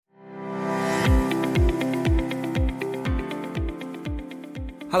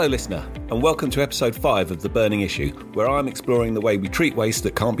Hello listener, and welcome to episode 5 of The Burning Issue, where I'm exploring the way we treat waste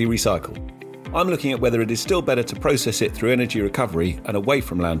that can't be recycled. I'm looking at whether it is still better to process it through energy recovery and away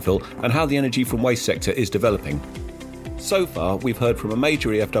from landfill, and how the energy from waste sector is developing. So far, we've heard from a major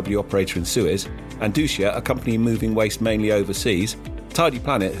EfW operator in Suez, Andusia, a company moving waste mainly overseas, Tidy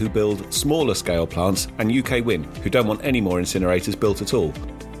Planet, who build smaller scale plants, and UK Win, who don't want any more incinerators built at all.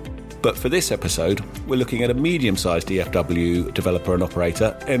 But for this episode, we're looking at a medium-sized EfW developer and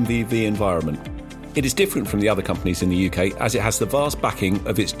operator, MVV Environment. It is different from the other companies in the UK as it has the vast backing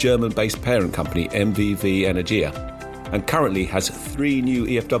of its German-based parent company, MVV Energia, and currently has 3 new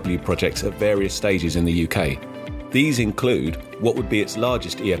EfW projects at various stages in the UK. These include what would be its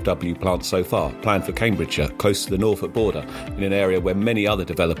largest EfW plant so far, planned for Cambridgeshire, close to the Norfolk border, in an area where many other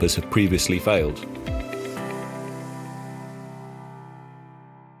developers have previously failed.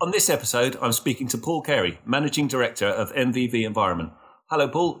 On this episode, I'm speaking to Paul Carey, Managing Director of MVV Environment. Hello,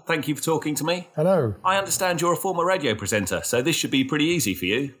 Paul. Thank you for talking to me. Hello. I understand you're a former radio presenter, so this should be pretty easy for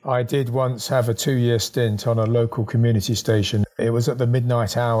you. I did once have a 2-year stint on a local community station. It was at the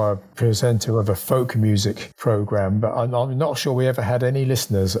midnight hour, presenter of a folk music programme, but I'm not sure we ever had any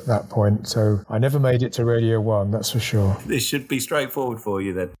listeners at that point, so I never made it to Radio 1, that's for sure. This should be straightforward for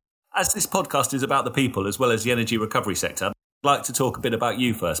you then. As this podcast is about the people as well as the energy recovery sector, I'd like to talk a bit about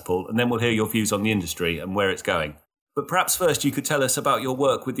you first, Paul, and then we'll hear your views on the industry and where it's going. But perhaps first you could tell us about your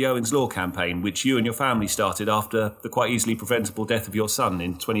work with the Owen's Law campaign, which you and your family started after the quite easily preventable death of your son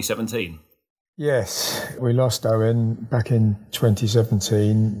in 2017. Yes, we lost Owen back in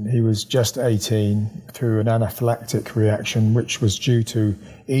 2017. He was just 18 through an anaphylactic reaction, which was due to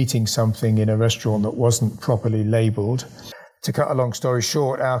eating something in a restaurant that wasn't properly labelled. To cut a long story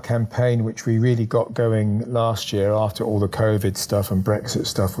short, our campaign, which we really got going last year after all the COVID stuff and Brexit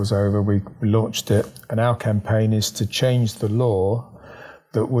stuff was over, we launched it. And our campaign is to change the law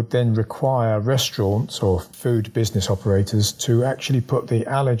that would then require restaurants or food business operators to actually put the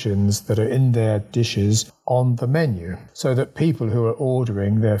allergens that are in their dishes on the menu so that people who are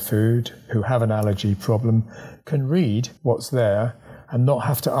ordering their food who have an allergy problem can read what's there and not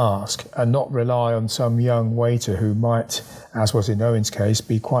have to ask and not rely on some young waiter who might, as was in Owen's case,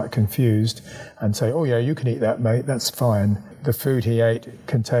 be quite confused and say, oh yeah, you can eat that, mate, that's fine. The food he ate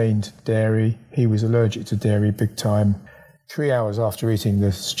contained dairy. He was allergic to dairy big time. 3 hours after eating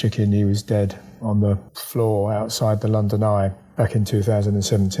this chicken, he was dead on the floor outside the London Eye back in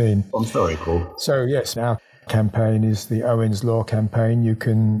 2017. I'm sorry, Paul. So yes, our campaign is the Owen's Law campaign. You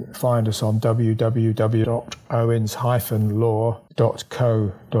can find us on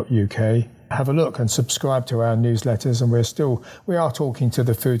www.owens-law.co.uk. Have a look and subscribe to our newsletters, and we are talking to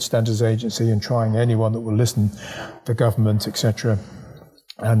the Food Standards Agency and trying anyone that will listen, the government, etc.,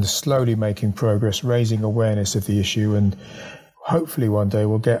 and slowly making progress, raising awareness of the issue, and hopefully one day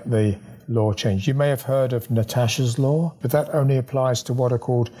we'll get the law changed. You may have heard of Natasha's Law, but that only applies to what are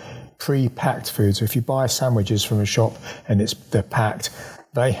called pre-packed foods. So if you buy sandwiches from a shop and they're packed,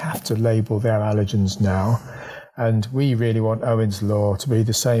 they have to label their allergens now. And we really want Owen's Law to be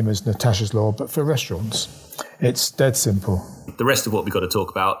the same as Natasha's Law, but for restaurants. It's dead simple. The rest of what we've got to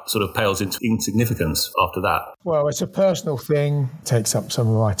talk about sort of pales into insignificance after that. Well, it's a personal thing. It takes up some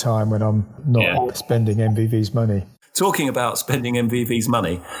of my time when I'm not spending MVV's money. Talking about spending MVV's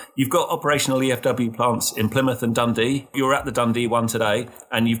money, you've got operational EfW plants in Plymouth and Dundee. You're at the Dundee one today,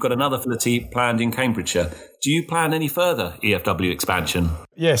 and you've got another facility planned in Cambridgeshire. Do you plan any further EfW expansion?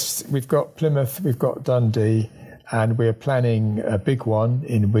 Yes, we've got Plymouth, we've got Dundee, and we're planning a big one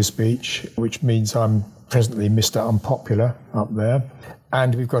in Wisbech, which means I'm presently Mr. Unpopular up there.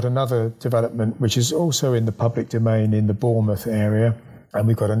 And we've got another development, which is also in the public domain in the Bournemouth area. And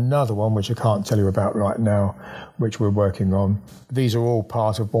we've got another one, which I can't tell you about right now, which we're working on. These are all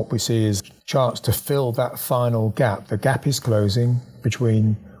part of what we see as a chance to fill that final gap. The gap is closing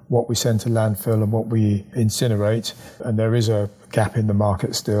between what we send to landfill and what we incinerate. And there is a gap in the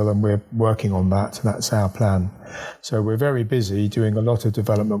market still, and we're working on that. That's our plan. So we're very busy doing a lot of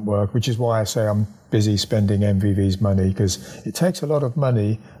development work, which is why I say I'm busy spending MVV's money, because it takes a lot of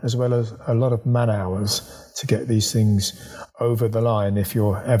money as well as a lot of man hours to get these things over the line if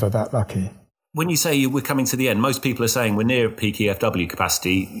you're ever that lucky. When you say we're coming to the end, most people are saying we're near peak EfW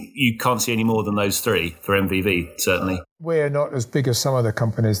capacity. You can't see any more than those 3 for MVV, certainly. We're not as big as some other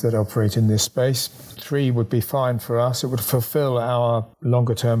companies that operate in this space. 3 would be fine for us. It would fulfill our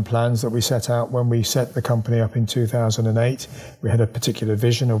longer-term plans that we set out when we set the company up in 2008. We had a particular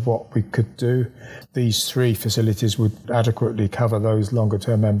vision of what we could do. These 3 facilities would adequately cover those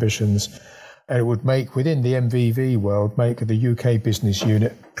longer-term ambitions. And it would make, within the MVV world, make the UK business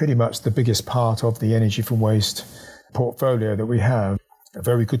unit pretty much the biggest part of the energy from waste portfolio that we have. A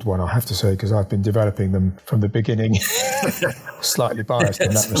very good one, I have to say, because I've been developing them from the beginning. Slightly biased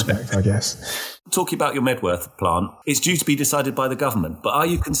in that respect, I guess. Talking about your Medworth plant, it's due to be decided by the government, but are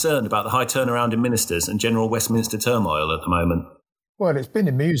you concerned about the high turnaround in ministers and general Westminster turmoil at the moment? Well, it's been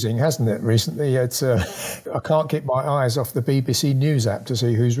amusing, hasn't it, recently? I can't keep my eyes off the BBC News app to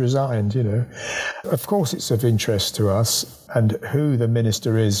see who's resigned, Of course, it's of interest to us, and who the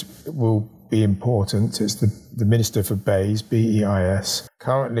minister is will be important. It's the Minister for Bays, BEIS,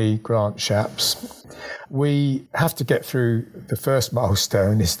 currently Grant Shapps. We have to get through the first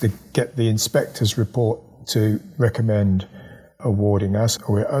milestone, is to get the inspector's report to recommend awarding us.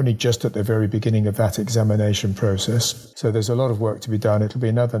 We're only just at the very beginning of that examination process. So there's a lot of work to be done. It'll be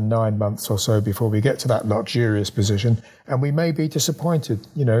another 9 months or so before we get to that luxurious position. And we may be disappointed.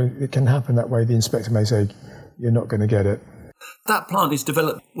 It can happen that way. The inspector may say, you're not going to get it. That plant is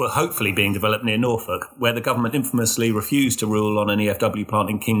hopefully being developed near Norfolk, where the government infamously refused to rule on an EfW plant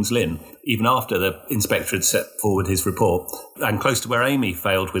in King's Lynn, even after the inspector had set forward his report, and close to where Amy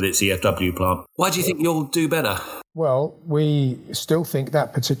failed with its EfW plant. Why do you think you'll do better? Well, we still think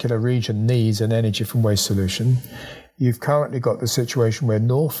that particular region needs an energy from waste solution. You've currently got the situation where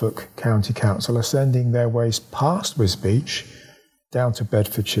Norfolk County Council are sending their waste past Wisbech down to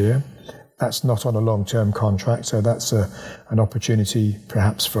Bedfordshire. That's not on a long-term contract, so that's an opportunity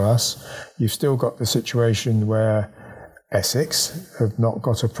perhaps for us. You've still got the situation where Essex have not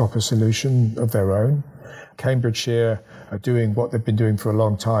got a proper solution of their own. Cambridgeshire are doing what they've been doing for a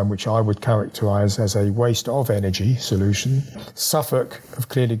long time, which I would characterise as a waste of energy solution. Suffolk have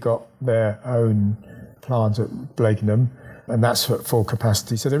clearly got their own plant at Blakenham, and that's at full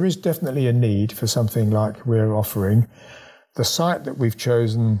capacity. So there is definitely a need for something like we're offering. The site that we've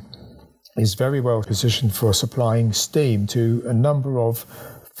chosen is very well positioned for supplying steam to a number of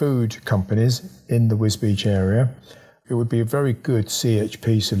food companies in the Wisbech area. It would be a very good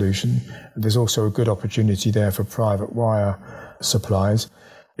CHP solution. There's also a good opportunity there for private wire supplies.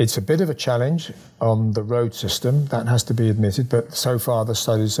 It's a bit of a challenge on the road system, that has to be admitted, but so far the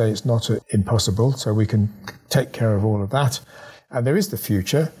studies say it's not impossible, so we can take care of all of that. And there is the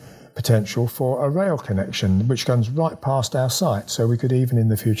future potential for a rail connection, which comes right past our site. So we could even in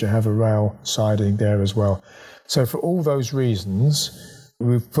the future have a rail siding there as well. So for all those reasons,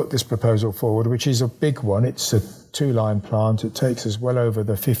 we've put this proposal forward, which is a big one. It's a 2-line plant. It takes us well over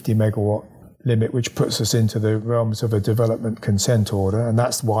the 50 megawatt limit, which puts us into the realms of a development consent order. And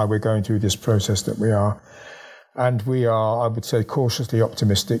that's why we're going through this process that we are. And we are, I would say, cautiously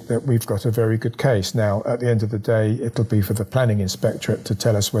optimistic that we've got a very good case. Now, at the end of the day, it'll be for the planning inspectorate to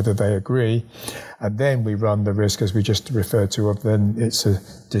tell us whether they agree. And then we run the risk, as we just referred to, of then it's a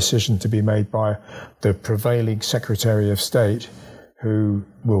decision to be made by the prevailing Secretary of State, who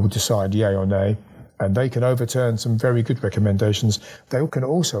will decide yay or nay. And they can overturn some very good recommendations. They can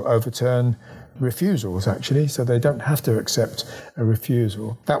also overturn refusals, actually, so they don't have to accept a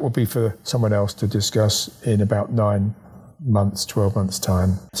refusal. That will be for someone else to discuss in about 9 months, 12 months'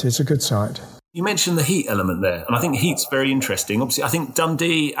 time. So it's a good site. You mentioned the heat element there, and I think heat's very interesting. Obviously, I think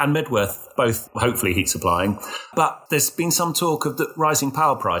Dundee and Medworth both hopefully heat supplying, but there's been some talk of the rising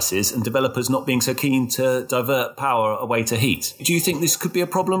power prices and developers not being so keen to divert power away to heat. Do you think this could be a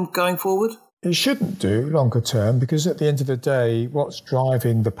problem going forward? It shouldn't do longer term, because at the end of the day, what's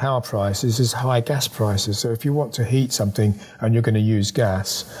driving the power prices is high gas prices. So if you want to heat something and you're going to use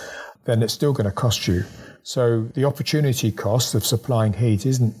gas, then it's still going to cost you. So the opportunity cost of supplying heat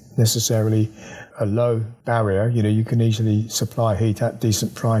isn't necessarily a low barrier. You can easily supply heat at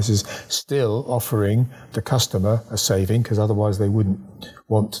decent prices, still offering the customer a saving, because otherwise they wouldn't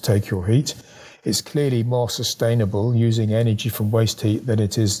want to take your heat. It's clearly more sustainable using energy from waste heat than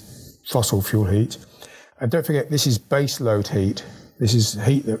it is fossil fuel heat. And don't forget, this is base load heat. This is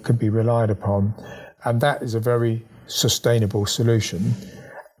heat that can be relied upon. And that is a very sustainable solution.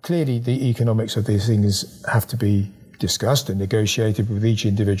 Clearly, the economics of these things have to be discussed and negotiated with each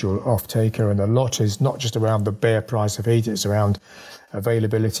individual off-taker. And a lot is not just around the bare price of heat, it's around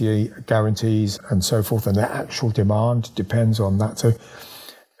availability guarantees and so forth. And the actual demand depends on that. So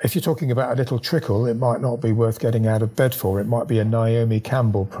if you're talking about a little trickle, it might not be worth getting out of bed for. It might be a Naomi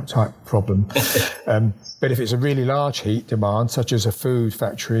Campbell type problem. But if it's a really large heat demand, such as a food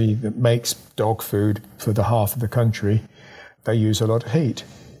factory that makes dog food for the half of the country, they use a lot of heat.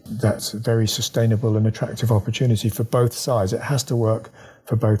 That's a very sustainable and attractive opportunity for both sides. It has to work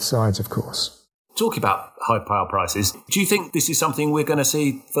for both sides, of course. Talking about high power prices, do you think this is something we're going to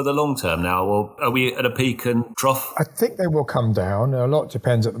see for the long term now, or are we at a peak and trough? I think they will come down. A lot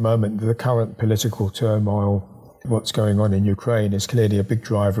depends at the moment. The current political turmoil, what's going on in Ukraine, is clearly a big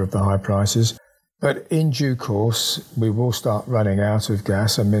driver of the high prices. But in due course, we will start running out of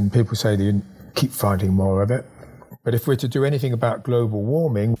gas. I mean, people say they keep finding more of it. But if we're to do anything about global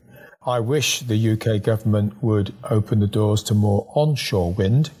warming, I wish the UK government would open the doors to more onshore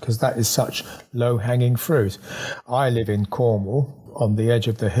wind, because that is such low-hanging fruit. I live in Cornwall. On the edge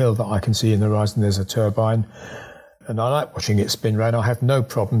of the hill that I can see in the horizon, there's a turbine. And I like watching it spin round. I have no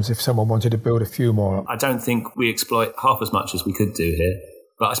problems if someone wanted to build a few more. I don't think we exploit half as much as we could do here.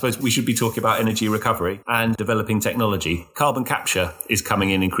 But I suppose we should be talking about energy recovery and developing technology. Carbon capture is coming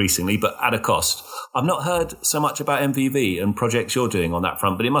in increasingly, but at a cost. I've not heard so much about MVV and projects you're doing on that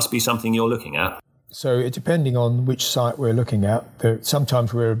front, but it must be something you're looking at. So depending on which site we're looking at,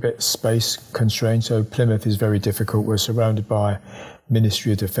 sometimes we're a bit space constrained. So Plymouth is very difficult. We're surrounded by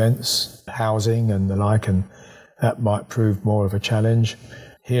Ministry of Defence, housing and the like, and that might prove more of a challenge.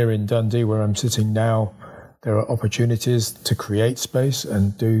 Here in Dundee, where I'm sitting now, there are opportunities to create space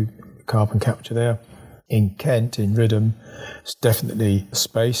and do carbon capture there. In Kent, in Ridham, it's definitely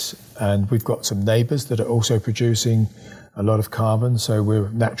space, and we've got some neighbours that are also producing a lot of carbon, so we're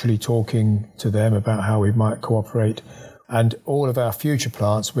naturally talking to them about how we might cooperate. And all of our future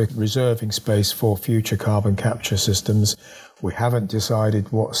plants, we're reserving space for future carbon capture systems. We haven't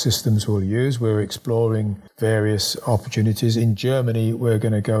decided what systems we'll use. We're exploring various opportunities. In Germany, we're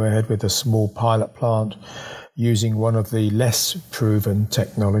going to go ahead with a small pilot plant using one of the less proven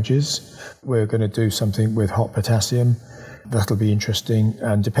technologies. We're going to do something with hot potassium. That'll be interesting.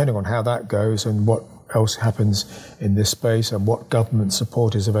 And depending on how that goes and what else happens in this space and what government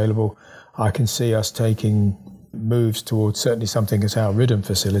support is available, I can see us taking moves towards certainly something as our Ridham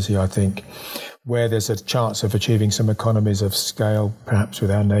facility, I think, where there's a chance of achieving some economies of scale, perhaps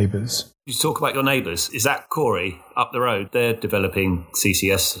with our neighbours. You talk about your neighbours. Is that Carey up the road? They're developing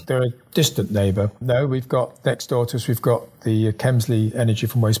CCS. They're a distant neighbour. No, we've got next door to us, we've got the Kemsley Energy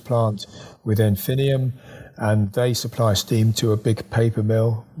from Waste plant with Infinium, and they supply steam to a big paper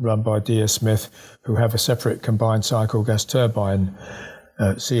mill run by DS Smith, who have a separate combined cycle gas turbine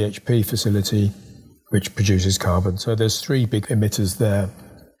CHP facility, which produces carbon. So there's three big emitters there.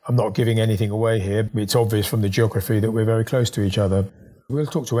 I'm not giving anything away here. It's obvious from the geography that we're very close to each other. We'll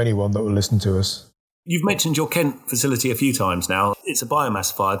talk to anyone that will listen to us. You've mentioned your Kent facility a few times now. It's a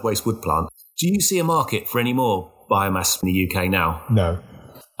biomass-fired waste wood plant. Do you see a market for any more biomass in the UK now? No.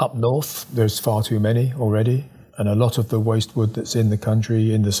 Up north, there's far too many already, and a lot of the waste wood that's in the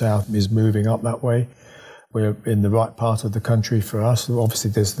country, in the south, is moving up that way. We're in the right part of the country for us.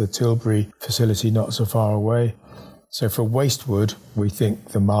 Obviously, there's the Tilbury facility not so far away. So for waste wood, we think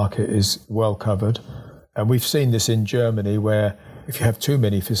the market is well covered. And we've seen this in Germany, where if you have too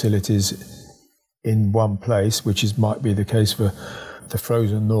many facilities in one place, which might be the case for the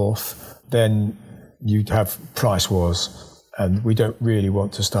frozen north, then you'd have price wars. And we don't really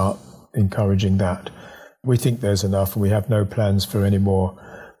want to start encouraging that. We think there's enough, and we have no plans for any more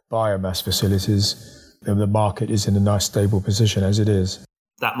biomass facilities. The market is in a nice stable position as it is.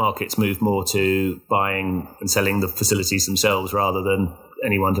 That market's moved more to buying and selling the facilities themselves rather than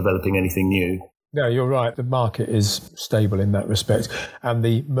anyone developing anything new. No, you're right. The market is stable in that respect. And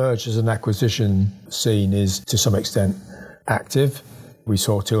the mergers and acquisition scene is to some extent active. We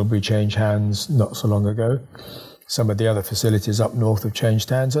saw Tilbury change hands not so long ago. Some of the other facilities up north have changed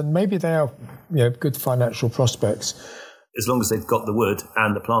hands, and maybe they are good financial prospects. As long as they've got the wood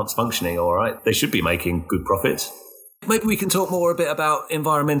and the plant's functioning all right, they should be making good profits. Maybe we can talk more a bit about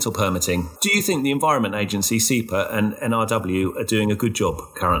environmental permitting. Do you think the Environment Agency, SEPA and NRW are doing a good job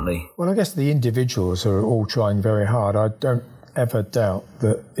currently? Well, I guess the individuals are all trying very hard. I don't ever doubt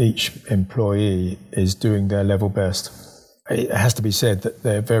that each employee is doing their level best. It has to be said that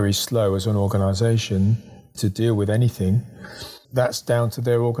they're very slow as an organisation to deal with anything. That's down to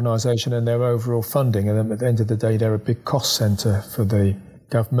their organisation and their overall funding. And at the end of the day, they're a big cost centre for the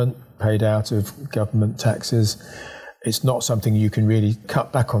government, paid out of government taxes. It's not something you can really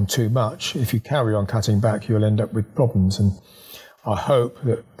cut back on too much. If you carry on cutting back, you'll end up with problems. And I hope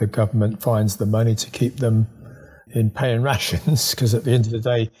that the government finds the money to keep them in paying rations, because at the end of the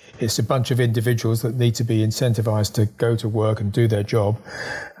day, it's a bunch of individuals that need to be incentivised to go to work and do their job.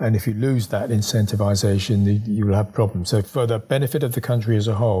 And if you lose that incentivisation, you will have problems. So for the benefit of the country as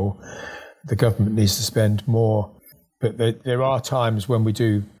a whole, the government needs to spend more. But there are times when we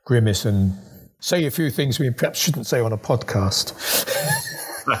do grimace and say a few things we perhaps shouldn't say on a podcast.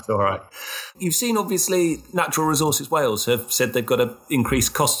 That's all right. You've seen, obviously, Natural Resources Wales have said they've got to increase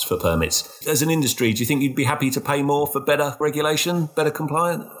costs for permits. As an industry, do you think you'd be happy to pay more for better regulation, better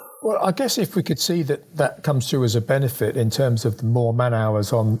compliance? Well, I guess if we could see that comes through as a benefit in terms of more man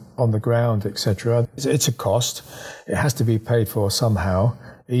hours on the ground, etc., it's a cost. It has to be paid for somehow.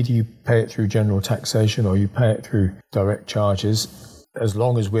 Either you pay it through general taxation or you pay it through direct charges. As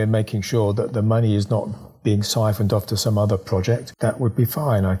long as we're making sure that the money is not being siphoned off to some other project, that would be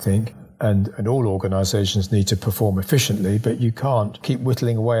fine, I think. And all organisations need to perform efficiently, but you can't keep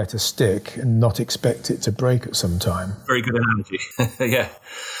whittling away at a stick and not expect it to break at some time. Very good analogy. Yeah.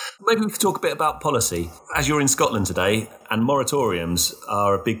 Maybe we could talk a bit about policy. As you're in Scotland today, and moratoriums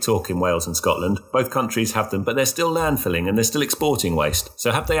are a big talk in Wales and Scotland. Both countries have them, but they're still landfilling and they're still exporting waste.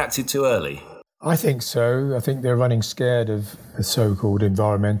 So have they acted too early? I think so. I think they're running scared of the so-called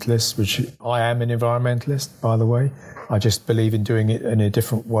environmentalists, which I am an environmentalist, by the way. I just believe in doing it in a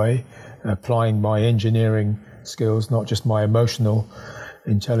different way, applying my engineering skills, not just my emotional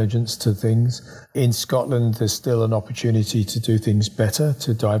intelligence to things. In Scotland, there's still an opportunity to do things better,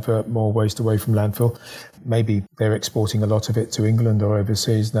 to divert more waste away from landfill. Maybe they're exporting a lot of it to England or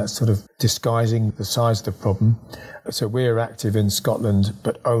overseas, and that's sort of disguising the size of the problem. So we're active in Scotland,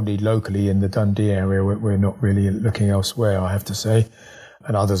 but only locally in the Dundee area. We're not really looking elsewhere, I have to say.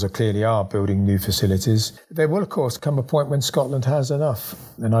 And others clearly are building new facilities. There will, of course, come a point when Scotland has enough,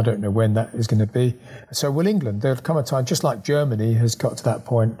 and I don't know when that is going to be. So will England. There'll come a time, just like Germany has got to that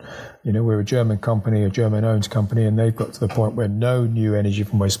point. You know, we're a German company, a German-owned company, and they've got to the point where no new energy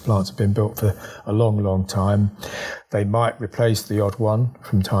from waste plants have been built for a long, long time. They might replace the odd one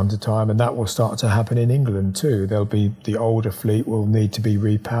from time to time, and that will start to happen in England too. There'll be the older fleet will need to be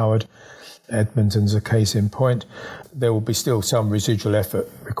repowered. Edmonton's a case in point. There will be still some residual effort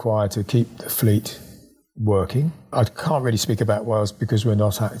required to keep the fleet working. I can't really speak about Wales because we're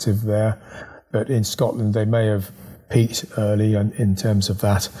not active there, but in Scotland they may have peaked early in terms of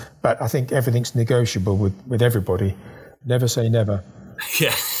that. But I think everything's negotiable with everybody. Never say never.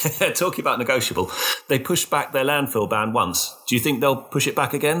 Yeah, talking about negotiable, they pushed back their landfill ban once. Do you think they'll push it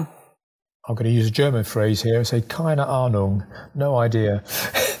back again? I'm going to use a German phrase here and say keine Ahnung, no idea.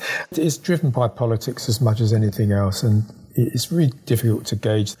 It's driven by politics as much as anything else, and it's really difficult to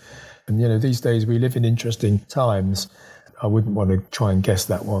gauge. And, you know, these days we live in interesting times. I wouldn't want to try and guess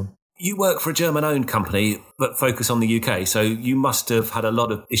that one. You work for a German-owned company that focus on the UK, so you must have had a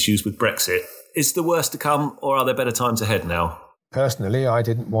lot of issues with Brexit. Is the worst to come, or are there better times ahead now? Personally, I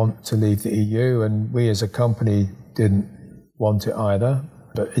didn't want to leave the EU, and we as a company didn't want it either.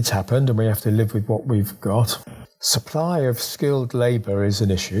 But it's happened, and we have to live with what we've got. Supply of skilled labour is an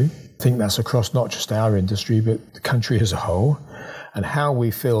issue. I think that's across not just our industry, but the country as a whole. And how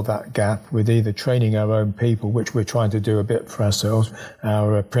we fill that gap with either training our own people, which we're trying to do a bit for ourselves.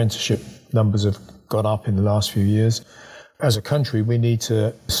 Our apprenticeship numbers have gone up in the last few years. As a country, we need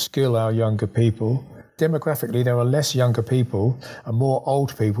to skill our younger people. Demographically, there are less younger people and more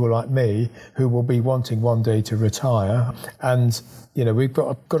old people like me who will be wanting one day to retire. And, you know, we've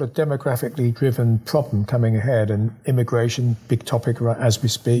got a demographically driven problem coming ahead, and immigration, big topic right as we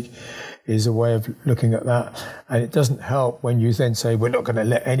speak, is a way of looking at that. And it doesn't help when you then say, we're not going to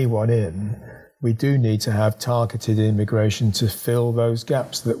let anyone in. We do need to have targeted immigration to fill those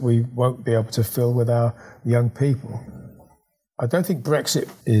gaps that we won't be able to fill with our young people. I don't think Brexit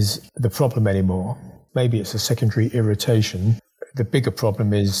is the problem anymore. Maybe it's a secondary irritation. The bigger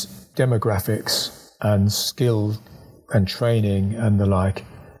problem is demographics and skill and training and the like.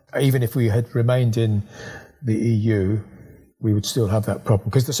 Even if we had remained in the EU, we would still have that problem,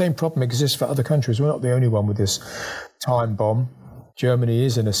 because the same problem exists for other countries. We're not the only one with this time bomb. Germany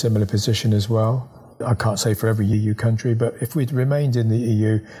is in a similar position as well. I can't say for every EU country, but if we'd remained in the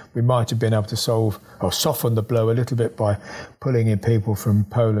EU, we might have been able to solve or soften the blow a little bit by pulling in people from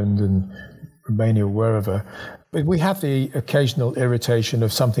Poland and Romania, wherever. But we have the occasional irritation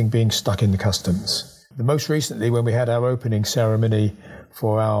of something being stuck in the customs. The most recently, when we had our opening ceremony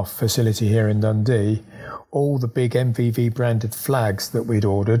for our facility here in Dundee, all the big MVV branded flags that we'd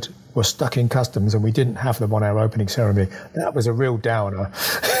ordered were stuck in customs, and we didn't have them on our opening ceremony. That was a real downer.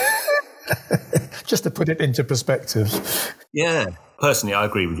 Just to put it into perspective. Yeah. Personally, I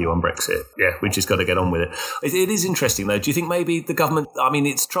agree with you on Brexit. Yeah, we just got to get on with it. It is interesting, though. Do you think maybe the government, I mean,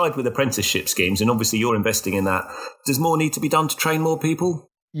 it's tried with apprenticeship schemes, and obviously you're investing in that. Does more need to be done to train more people?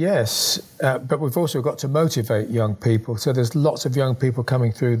 Yes, but we've also got to motivate young people. So there's lots of young people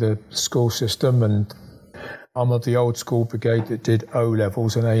coming through the school system, and I'm of the old school brigade that did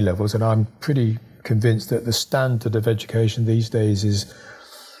O-levels and A-levels, and I'm pretty convinced that the standard of education these days is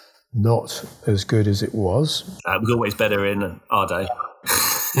not as good as it was. It was always better in our day.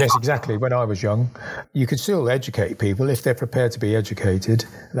 Yes, exactly. When I was young, you could still educate people if they're prepared to be educated.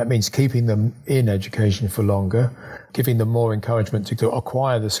 That means keeping them in education for longer, giving them more encouragement to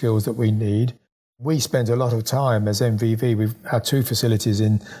acquire the skills that we need. We spend a lot of time as MVV. We've had 2 facilities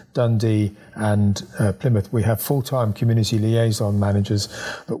in Dundee and Plymouth. We have full-time community liaison managers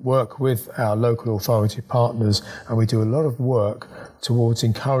that work with our local authority partners, and we do a lot of work towards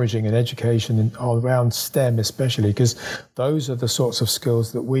encouraging an education around STEM especially, because those are the sorts of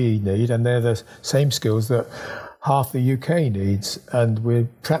skills that we need, and they're the same skills that half the UK needs, and we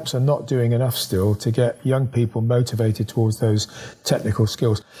perhaps are not doing enough still to get young people motivated towards those technical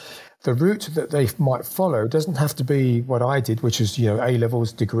skills. The route that they might follow doesn't have to be what I did, which is,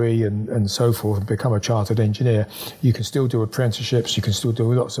 A-levels, degree and so forth, and become a chartered engineer. You can still do apprenticeships, you can still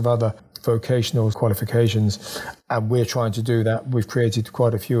do lots of other vocational qualifications, and we're trying to do that. We've created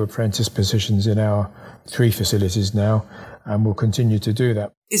quite a few apprentice positions in our 3 facilities now, and we'll continue to do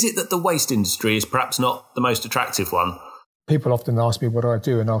that. Is it that the waste industry is perhaps not the most attractive one? People often ask me what I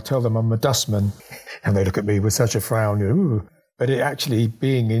do, and I'll tell them I'm a dustman, and they look at me with such a frown, ooh. But it actually,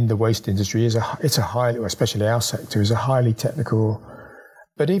 being in the waste industry, it's a highly, especially our sector, is a highly technical.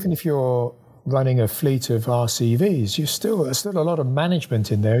 But even if you're running a fleet of RCVs, there's still a lot of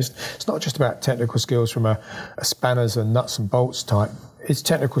management in there. It's not just about technical skills from a spanners and nuts and bolts type. It's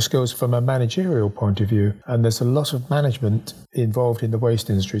technical skills from a managerial point of view. And there's a lot of management involved in the waste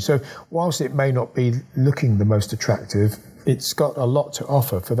industry. So whilst it may not be looking the most attractive, it's got a lot to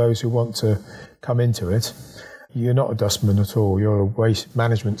offer for those who want to come into it. You're not a dustman at all. You're a waste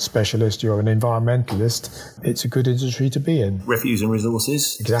management specialist. You're an environmentalist. It's a good industry to be in. Refuse and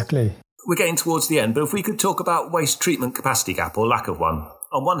resources. Exactly. We're getting towards the end, but if we could talk about waste treatment capacity gap or lack of one.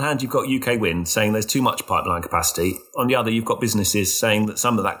 On one hand, you've got UK Wind saying there's too much pipeline capacity. On the other, you've got businesses saying that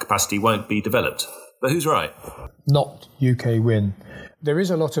some of that capacity won't be developed. But who's right? Not UK Wind. There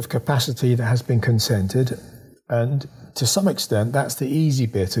is a lot of capacity that has been consented, and to some extent, that's the easy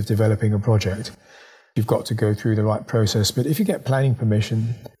bit of developing a project. You've got to go through the right process. But if you get planning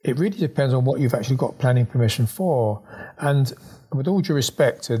permission, it really depends on what you've actually got planning permission for. And with all due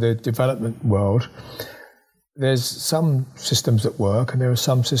respect to the development world, there's some systems that work and there are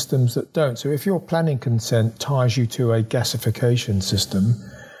some systems that don't. So if your planning consent ties you to a gasification system,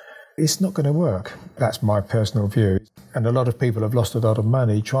 it's not going to work. That's my personal view. And a lot of people have lost a lot of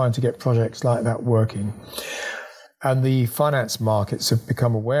money trying to get projects like that working. And the finance markets have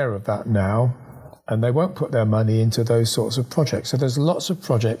become aware of that now, and they won't put their money into those sorts of projects. So there's lots of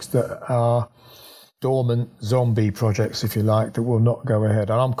projects that are dormant zombie projects, if you like, that will not go ahead.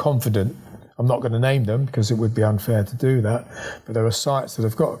 And I'm confident, I'm not going to name them because it would be unfair to do that, but there are sites that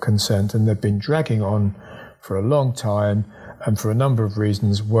have got consent and they've been dragging on for a long time and for a number of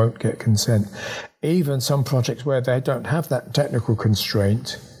reasons won't get consent. Even some projects where they don't have that technical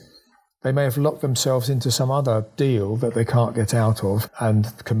constraint, they may have locked themselves into some other deal that they can't get out of,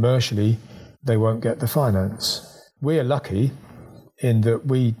 and commercially they won't get the finance. We're lucky in that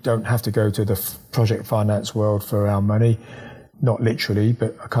we don't have to go to the project finance world for our money, not literally,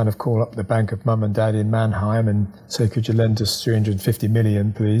 but I kind of call up the bank of mum and dad in Mannheim and say, could you lend us 350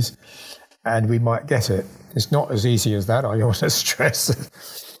 million, please? And we might get it. It's not as easy as that, I want to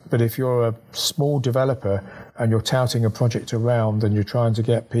stress. But if you're a small developer and you're touting a project around and you're trying to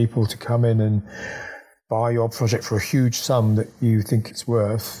get people to come in and buy your project for a huge sum that you think it's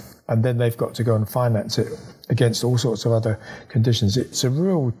worth, and then they've got to go and finance it against all sorts of other conditions, it's a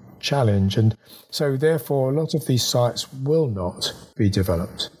real challenge. And so therefore a lot of these sites will not be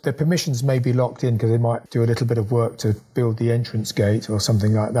developed. Their permissions may be locked in because they might do a little bit of work to build the entrance gate or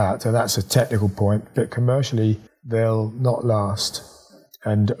something like that. So that's a technical point, but commercially they'll not last.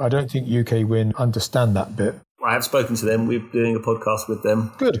 And I don't think UK Wind understand that bit. I have spoken to them. We're doing a podcast with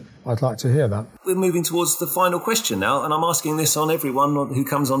them. Good. I'd like to hear that. We're moving towards the final question now, and I'm asking this on everyone who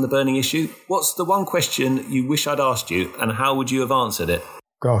comes on The Burning Issue. What's the one question you wish I'd asked you, and how would you have answered it?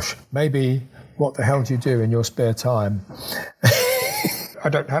 Gosh, maybe what the hell do you do in your spare time? I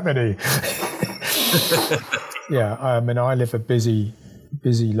don't have any. Yeah, I live a busy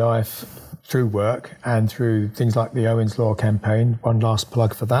life through work and through things like the Owen's Law campaign, one last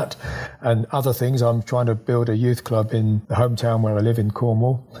plug for that, and other things. I'm trying to build a youth club in the hometown where I live in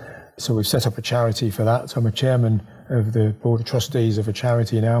Cornwall. So we've set up a charity for that. So I'm a chairman of the board of trustees of a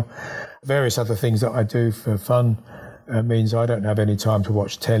charity now. Various other things that I do for fun means I don't have any time to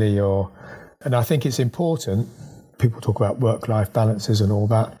watch telly and I think it's important, people talk about work-life balances and all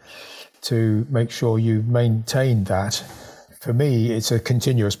that, to make sure you maintain that. For me, it's a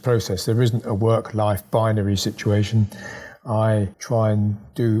continuous process. There isn't a work-life binary situation. I try and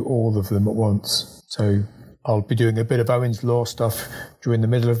do all of them at once. So I'll be doing a bit of Owen's Law stuff during the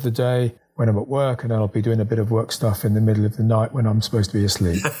middle of the day when I'm at work, and then I'll be doing a bit of work stuff in the middle of the night when I'm supposed to be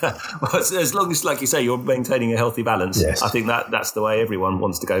asleep. Well, as long as, like you say, you're maintaining a healthy balance, yes. I think that's the way everyone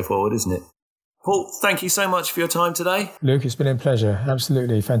wants to go forward, isn't it? Paul, thank you so much for your time today. Luke, it's been a pleasure.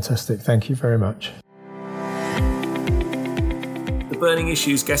 Absolutely fantastic. Thank you very much. The Burning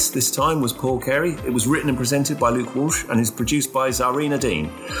Issues guest this time was Paul Carey. It was written and presented by Luke Walsh and is produced by Zarina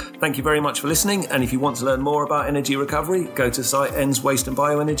Dean. Thank you very much for listening, and if you want to learn more about energy recovery, go to site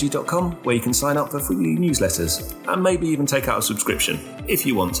enswasteandbioenergy.com, where you can sign up for free newsletters and maybe even take out a subscription if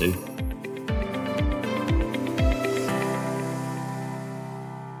you want to.